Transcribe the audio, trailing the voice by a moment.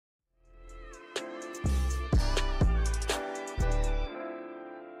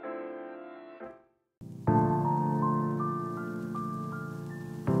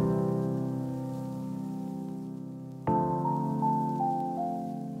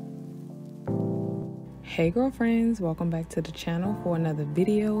Hey girlfriends, welcome back to the channel for another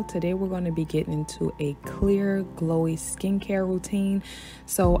video. Today we're going to be getting into a clear glowy skincare routine.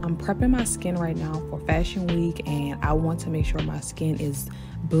 So I'm prepping my skin right now for fashion week, and I want to make sure my skin is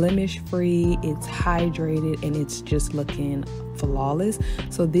blemish free, it's hydrated, and it's just looking flawless.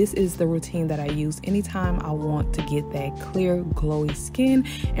 So this is the routine that I use anytime I want to get that clear glowy skin,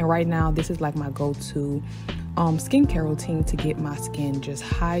 and right now this is like my go-to skincare routine to get my skin just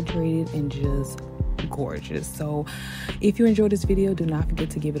hydrated and just gorgeous. So if you enjoyed this video, do not forget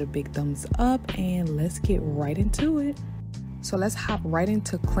to give it a big thumbs up, and let's get right into it. So let's hop right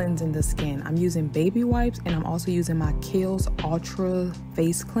into cleansing the skin. I'm using baby wipes, and I'm also using my Kiehls Ultra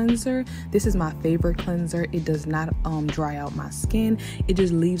Face Cleanser. This is my favorite cleanser. It does not dry out my skin. It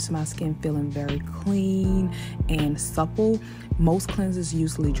just leaves my skin feeling very clean and supple. Most cleansers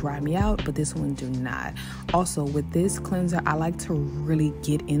usually dry me out, but this one do not. Also, with this cleanser, I like to really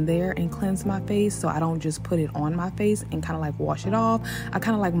get in there and cleanse my face, so I don't just put it on my face and kind of like wash it off. I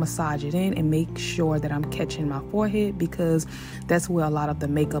kind of like massage it in and make sure that I'm catching my forehead, because that's where a lot of the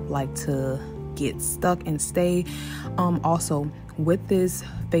makeup like to get stuck and stay. Also, with this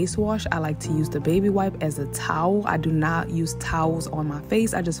face wash, I like to use the baby wipe as a towel. I do not use towels on my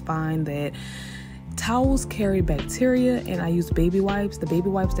face. I just find that towels carry bacteria, and I use baby wipes. The baby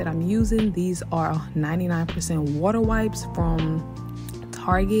wipes that I'm using, these are 99% water wipes from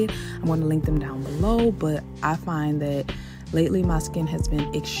Target. I'm going to link them down below, but I find that lately my skin has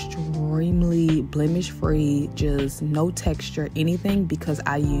been extremely blemish free, just no texture, anything, because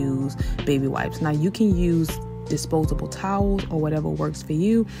I use baby wipes. Now you can use disposable towels or whatever works for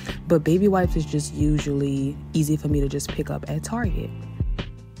you, but baby wipes is just usually easy for me to just pick up at Target.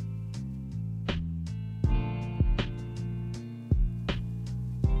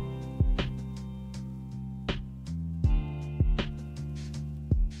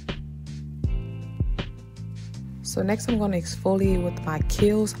 So next I'm going to exfoliate with my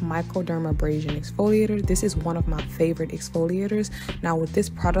Kiehls Microdermabrasion Exfoliator. This is one of my favorite exfoliators. Now with this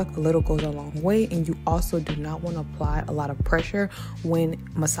product, a little goes a long way, and you also do not want to apply a lot of pressure when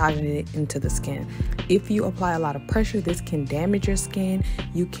massaging it into the skin. If you apply a lot of pressure, this can damage your skin.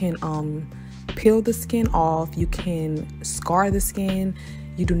 You can peel the skin off, you can scar the skin.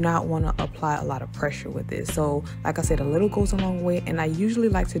 You do not want to apply a lot of pressure with this. So like I said, a little goes a long way, and I usually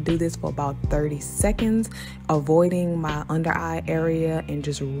like to do this for about 30 seconds, avoiding my under eye area and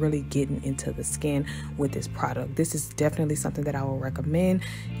just really getting into the skin with this product. This is definitely something that I would recommend.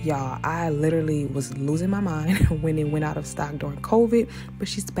 Y'all, I literally was losing my mind when it went out of stock during COVID, but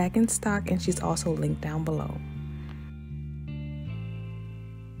she's back in stock, and she's also linked down below.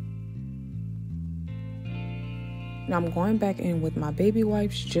 Now I'm going back in with my baby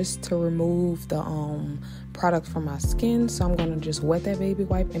wipes just to remove the product from my skin. So I'm going to just wet that baby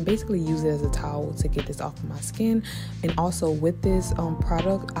wipe and basically use it as a towel to get this off of my skin. And also with this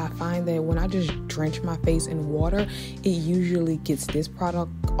product, I find that when I just drench my face in water, it usually gets this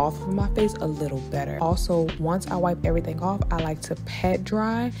product off of my face a little better. Also, once I wipe everything off, I like to pat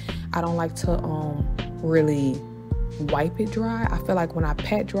dry. I don't like to really wipe it dry. I feel like when I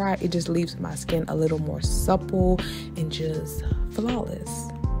pat dry, it just leaves my skin a little more supple and just flawless.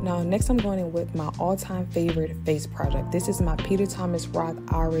 Now next I'm going in with my all-time favorite face product. This is my Peter Thomas Roth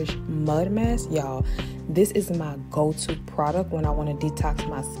Irish Mud Mask. Y'all, this is my go-to product when I want to detox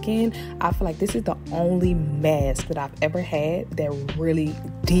my skin. I feel like this is the only mask that I've ever had that really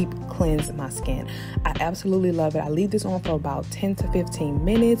deep cleanse my skin. I absolutely love it. I leave this on for about 10 to 15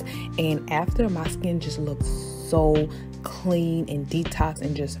 minutes, and after, my skin just looks so clean and detox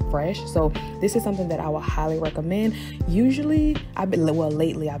and just fresh. So this is something that I would highly recommend. Usually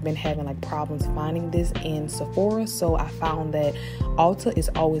lately I've been having like problems finding this in Sephora, so I found that Ulta is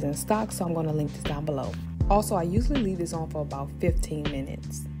always in stock, so I'm going to link this down below. Also, I usually leave this on for about 15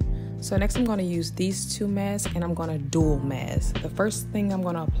 minutes. So next I'm going to use these two masks, and I'm going to dual mask. The first thing I'm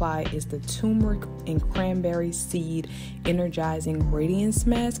going to apply is the turmeric and cranberry seed energizing radiance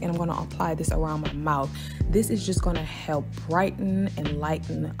mask, and I'm going to apply this around my mouth. This is just going to help brighten and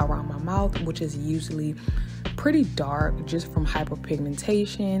lighten around my mouth, which is usually pretty dark just from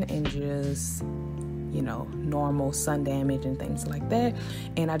hyperpigmentation and just, you know, normal sun damage and things like that.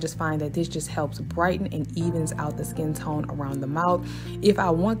 And I just find that this just helps brighten and evens out the skin tone around the mouth. If I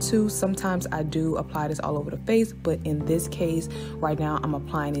want to, sometimes I do apply this all over the face, but in this case right now I'm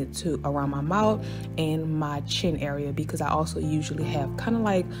applying it to around my mouth and my chin area, because I also usually have kind of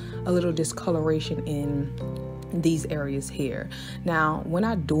like a little discoloration in these areas here. Now when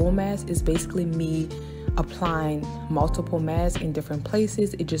I dual mask, it's basically me applying multiple masks in different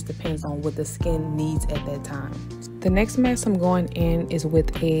places. It just depends on what the skin needs at that time. The next mask I'm going in is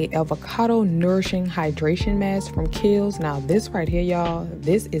with a avocado nourishing hydration mask from Kiehls. Now this right here, y'all,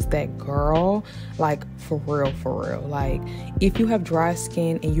 this is that girl, like for real. Like if you have dry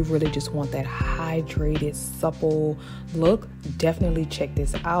skin and you really just want that hydrated, supple look, definitely check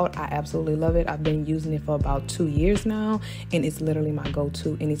this out. I absolutely love it. I've been using it for about 2 years now, and it's literally my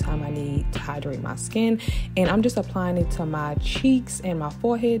go-to anytime I need to hydrate my skin. And I'm just applying it to my cheeks and my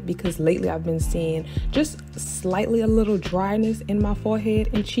forehead because lately I've been seeing just slightly a little dryness in my forehead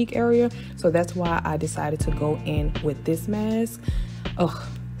and cheek area, so that's why I decided to go in with this mask. Ugh,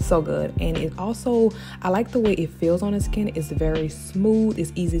 so good. And it also, I like the way it feels on the skin. It's very smooth,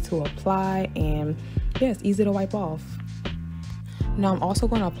 it's easy to apply, and yeah, it's easy to wipe off. Now I'm also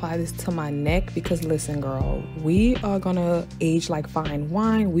going to apply this to my neck because listen girl, we are going to age like fine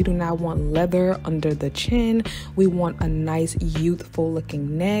wine. We do not want leather under the chin. We want a nice youthful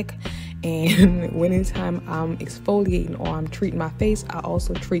looking neck. And anytime I'm exfoliating or I'm treating my face, I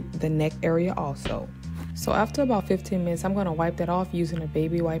also treat the neck area also. So after about 15 minutes, I'm going to wipe that off using a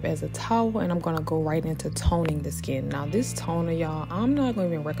baby wipe as a towel, and I'm going to go right into toning the skin. Now this toner, y'all, I'm not going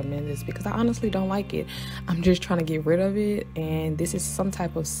to even recommend this because I honestly don't like it. I'm just trying to get rid of it, and this is some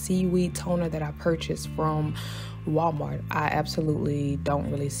type of seaweed toner that I purchased from Walmart. I absolutely don't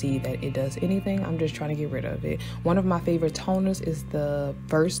really see that it does anything. I'm just trying to get rid of it. One of my favorite toners is the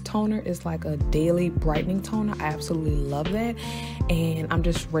Burst toner. It's like a daily brightening toner. I absolutely love that, and I'm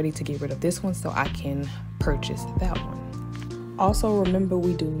just ready to get rid of this one so I can purchase that one. Also, remember,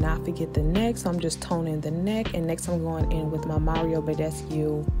 we do not forget the neck, so I'm just toning the neck. And next I'm going in with my Mario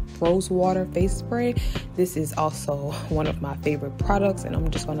Badescu Rose Water Face Spray. This is also one of my favorite products, and I'm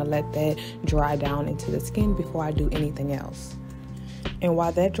just going to let that dry down into the skin before I do anything else. And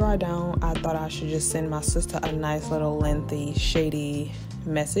while that dry down, I thought I should just send my sister a nice little lengthy shady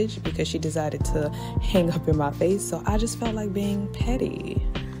message because she decided to hang up in my face, so I just felt like being petty.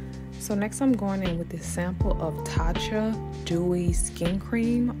 So next I'm going in with this sample of TATCHA Dewy Skin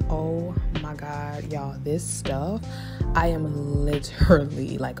Cream. Oh my god, y'all, this stuff, I am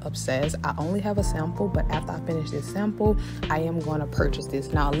literally like obsessed. I only have a sample, but after I finish this sample, I am going to purchase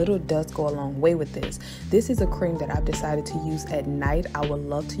this. Now a little does go a long way with this. This is a cream that I've decided to use at night. I would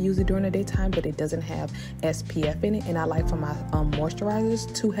love to use it during the daytime, but it doesn't have SPF in it, and I like for my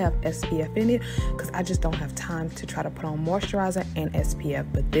moisturizers to have SPF in it because I just don't have time to try to put on moisturizer and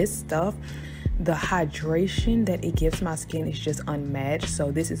SPF. But this stuff, the hydration that it gives my skin is just unmatched.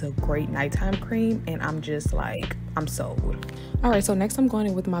 So this is a great nighttime cream, and I'm just like, I'm sold. Alright, so next I'm going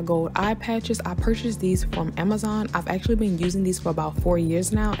in with my gold eye patches. I purchased these from Amazon. I've actually been using these for about 4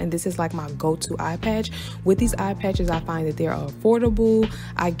 years now, and this is like my go-to eye patch. With these eye patches, I find that they're affordable.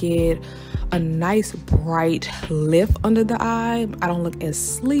 I get a nice bright lift under the eye. I don't look as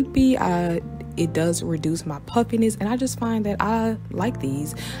sleepy. It does reduce my puffiness, and I just find that I like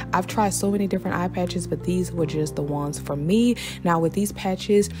these. I've tried so many different eye patches, but these were just the ones for me. Now with these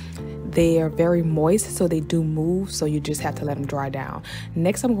patches, they are very moist, so they do move, so you just have to let them dry down.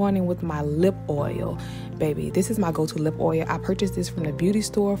 Next I'm going in with my lip oil. Baby, this is my go-to lip oil. I purchased this from the beauty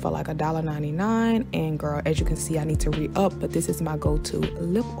store for like $1.99, and girl, as you can see, I need to re-up, but this is my go-to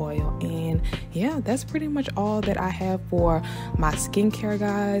lip oil. And yeah, that's pretty much all that I have for my skincare,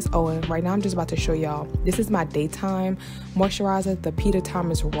 guys. Oh, and right now I'm just about to show y'all, this is my daytime moisturizer, the Peter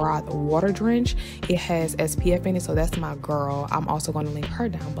Thomas Roth Water Drench. It has SPF in it, so that's my girl. I'm also going to link her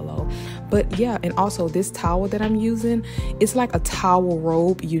down below. But yeah, and also this towel that I'm using, it's like a towel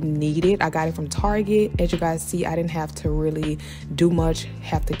robe. You need it. I got it from Target. As you guys see, I didn't have to really do much,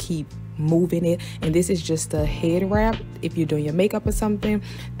 have to keep moving it. And this is just a head wrap if you're doing your makeup or something.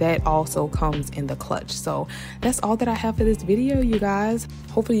 That also comes in the clutch. So that's all that I have for this video, you guys.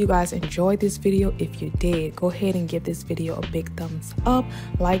 Hopefully you guys enjoyed this video. If you did, go ahead and give this video a big thumbs up,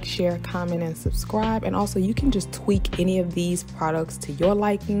 like, share, comment, and subscribe. And also you can just tweak any of these products to your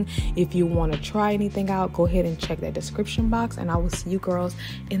liking. If you want to try anything out, go ahead and check that description box, and I will see you girls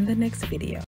in the next video.